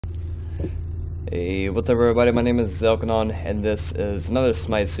Hey, what's up everybody, my name is Zelkenon and this is another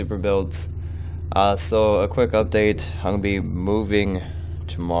Smite super builds. So a quick update, I'm going to be moving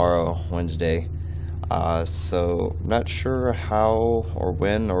tomorrow, Wednesday. So not sure how or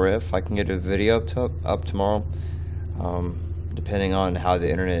when or if I can get a video up tomorrow, depending on how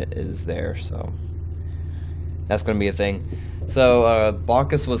the internet is there, so that's going to be a thing. So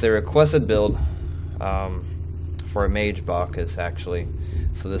Bacchus was a requested build for a Mage Bacchus actually.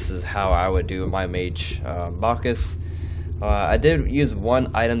 So this is how I would do my Mage Bacchus. I did use one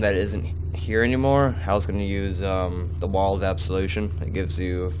item that isn't here anymore. I was going to use the Wall of Absolution. It gives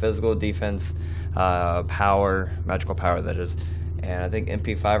you physical defense, power, magical power that is, and I think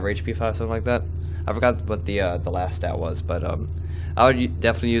MP5 or HP5, something like that. I forgot what the last stat was, but I would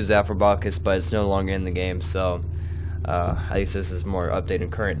definitely use that for Bacchus, but it's no longer in the game, so at least this is more updated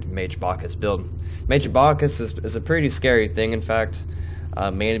current Mage Bacchus build. Mage Bacchus is a pretty scary thing, in fact,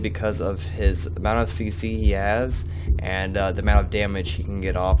 mainly because of his amount of CC he has and the amount of damage he can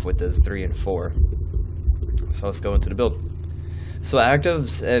get off with his 3 and 4. So let's go into the build. So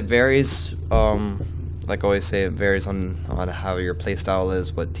actives, it varies, like I always say, it varies on how your playstyle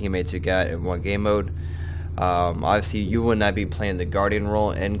is, what teammates you got in what game mode. Obviously you would not be playing the Guardian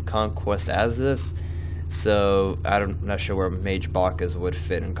role in Conquest as this, so I'm not sure where Mage Bacchus would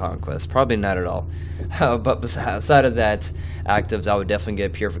fit in Conquest. Probably not at all. But aside of that, actives, I would definitely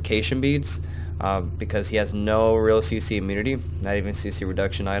get Purification Beads, because he has no real CC immunity, not even CC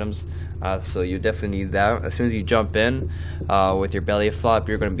reduction items. So you definitely need that. As soon as you jump in with your belly flop,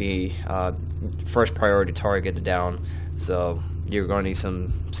 you're going to be first priority target down. So you're going to need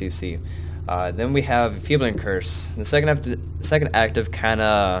some CC. Then we have Enfeebling Curse. The second active kind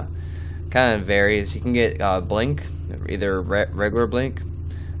of varies. You can get Blink, either regular Blink,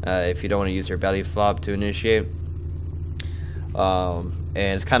 if you don't want to use your belly flop to initiate.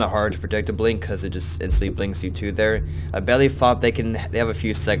 And it's kind of hard to predict a Blink because it just instantly blinks you to there. A belly flop, they have a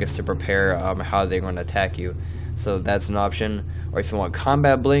few seconds to prepare how they're going to attack you, so that's an option. Or if you want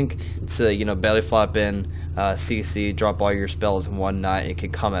Combat Blink, to belly flop in, CC, drop all your spells and whatnot, it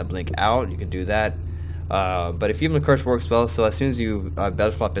can Combat Blink out. You can do that. But Enfeebling Curse works well, so as soon as you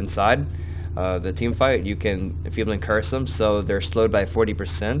belly flop inside the team fight, you can Enfeebling Curse them, so they're slowed by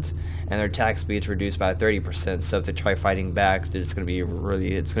 40% and their attack speed's reduced by 30%. So if they try fighting back, it's going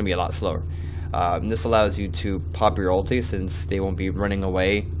to be a lot slower. This allows you to pop your ulti since they won't be running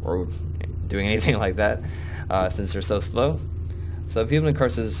away or doing anything like that, since they're so slow. So Enfeebling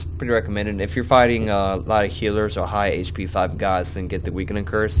Curse is pretty recommended. If you're fighting a lot of healers or high HP 5 guys, then get the Weakening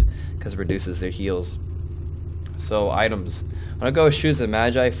Curse because it reduces their heals. So items, I'm gonna go Shoes of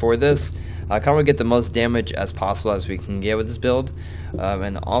Magi for this. I kind of want to get the most damage as possible as we can get with this build,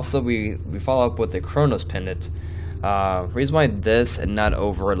 and also we follow up with the Chronos Pendant. Reason why this and not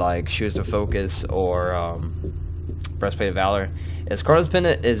over like Shoes of Focus or Breastplate of Valor is Chronos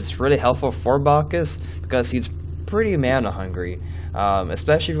Pendant is really helpful for Bacchus because he's pretty mana hungry,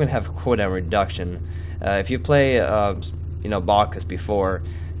 especially if you're gonna have cooldown reduction. If you play Bacchus before,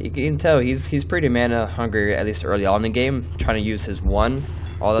 you can tell he's pretty mana hungry, at least early on in the game, trying to use his 1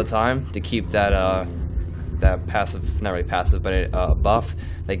 all the time to keep that that passive, not really passive, but a buff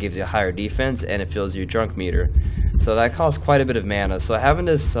that gives you a higher defense and it fills your drunk meter. So that costs quite a bit of mana. So having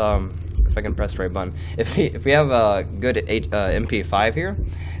this, if I can press the right button, if we have a good MP5 here,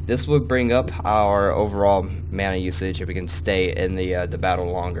 this would bring up our overall mana usage if we can stay in the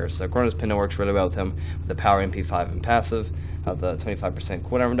battle longer. So Chronos Pendant works really well with him, with the power MP5 and passive of the 25%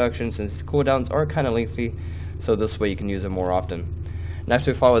 cooldown reduction, since cooldowns are kind of lengthy, so this way you can use it more often. Next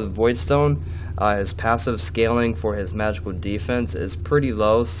we follow with Voidstone. His passive scaling for his magical defense is pretty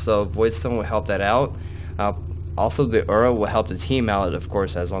low, so Voidstone will help that out. Also the Aura will help the team out, of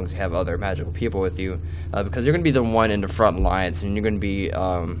course, as long as you have other magical people with you, because you're going to be the one in the front lines, and you're going to be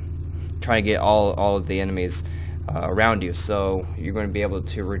trying to get all of the enemies around you, so you're going to be able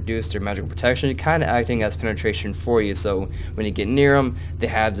to reduce their magical protection, kind of acting as penetration for you. So when you get near them, they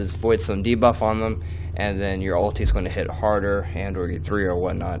have this Voidstone debuff on them, and then your ulti is going to hit harder, and or your 3 or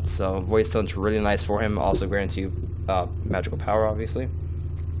whatnot. So Voidstone's really nice for him. Also grants you magical power, obviously.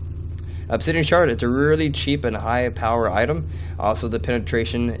 Obsidian Shard, it's a really cheap and high power item. Also the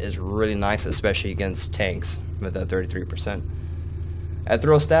penetration is really nice, especially against tanks with that 33%.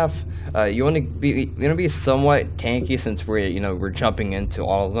 Throw Staff, you want to be somewhat tanky since we're jumping into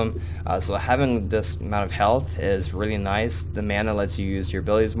all of them. So having this amount of health is really nice. The mana lets you use your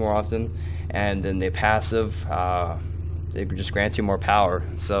abilities more often, and then the passive, it just grants you more power.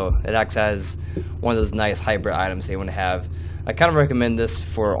 So it acts as one of those nice hybrid items they want to have. I kind of recommend this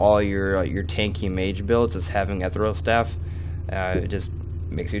for all your tanky mage builds, is having Ethereal Staff. It just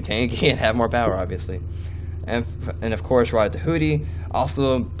makes you tanky and have more power, obviously. And of course, Ride the Hootie,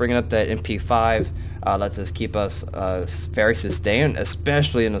 also bringing up that MP5, lets us keep us very sustained,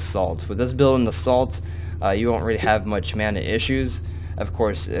 especially in Assault. With this build in Assault, you won't really have much mana issues. Of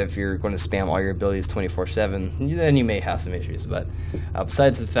course, if you're going to spam all your abilities 24/7, then you may have some issues. But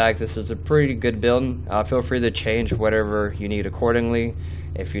besides the fact this is a pretty good build, feel free to change whatever you need accordingly.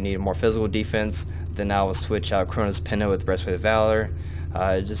 If you need more physical defense, then I will switch out Chronos Pinna with Breastplate of Valor.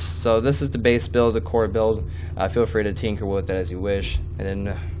 Just so this is the base build, the core build. Feel free to tinker with it as you wish. And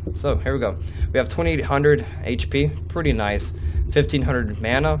then, so here we go. We have 2800 HP, pretty nice. 1500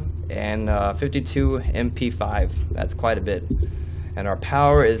 mana and 52 MP5. That's quite a bit. And our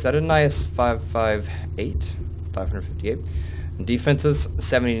power is at a nice 558. Defenses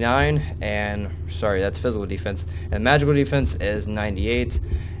 79, and sorry, that's physical defense. And magical defense is 98.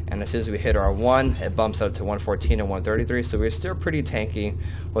 And as soon as we hit our 1, it bumps up to 114 and 133. So we're still pretty tanky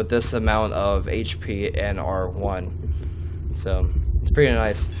with this amount of HP and our 1. So it's pretty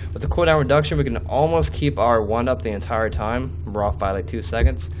nice. With the cooldown reduction, we can almost keep our 1 up the entire time. We're off by like 2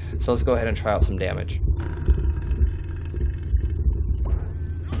 seconds. So let's go ahead and try out some damage.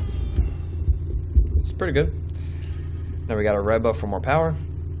 It's pretty good. Now we got a red buff for more power.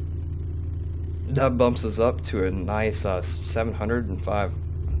 That bumps us up to a nice 705.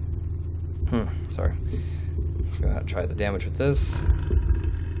 Sorry. Let's go ahead and try the damage with this.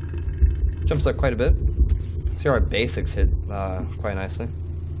 Jumps up quite a bit. See our basics hit quite nicely.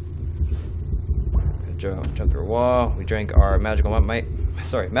 Jump through a wall. We drank our magical might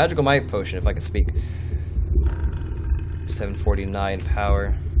potion, if I can speak. 749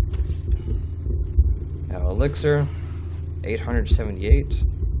 power. Now elixir, 878.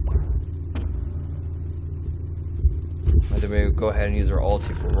 And then we go ahead and use our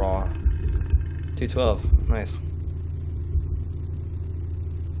ulti for raw. 212, nice.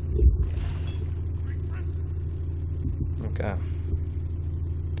 Okay.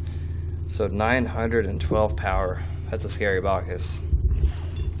 So 912 power. That's a scary Bacchus.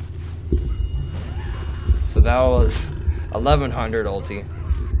 So that was 1100 ulti,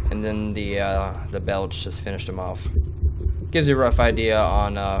 and then the belch just finished him off. Gives you a rough idea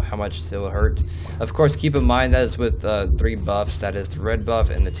on how much it will hurt. Of course, keep in mind that is with 3 buffs. That is the red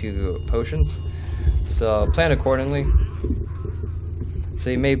buff and the 2 potions. So plan accordingly. So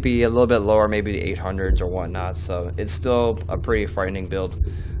you may be a little bit lower, maybe the 800s or whatnot. So it's still a pretty frightening build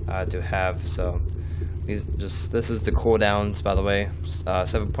to have. So this is the cooldowns, by the way.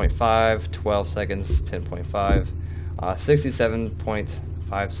 7.5, 12 seconds, 10.5,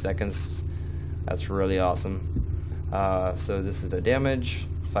 67.5 seconds. That's really awesome. So this is the damage,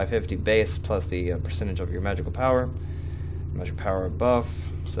 550 base plus the percentage of your magical power buff.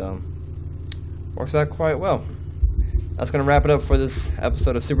 So works out quite well. That's gonna wrap it up for this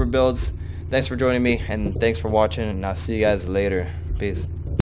episode of Super Builds. Thanks for joining me, and thanks for watching, and I'll see you guys later. Peace.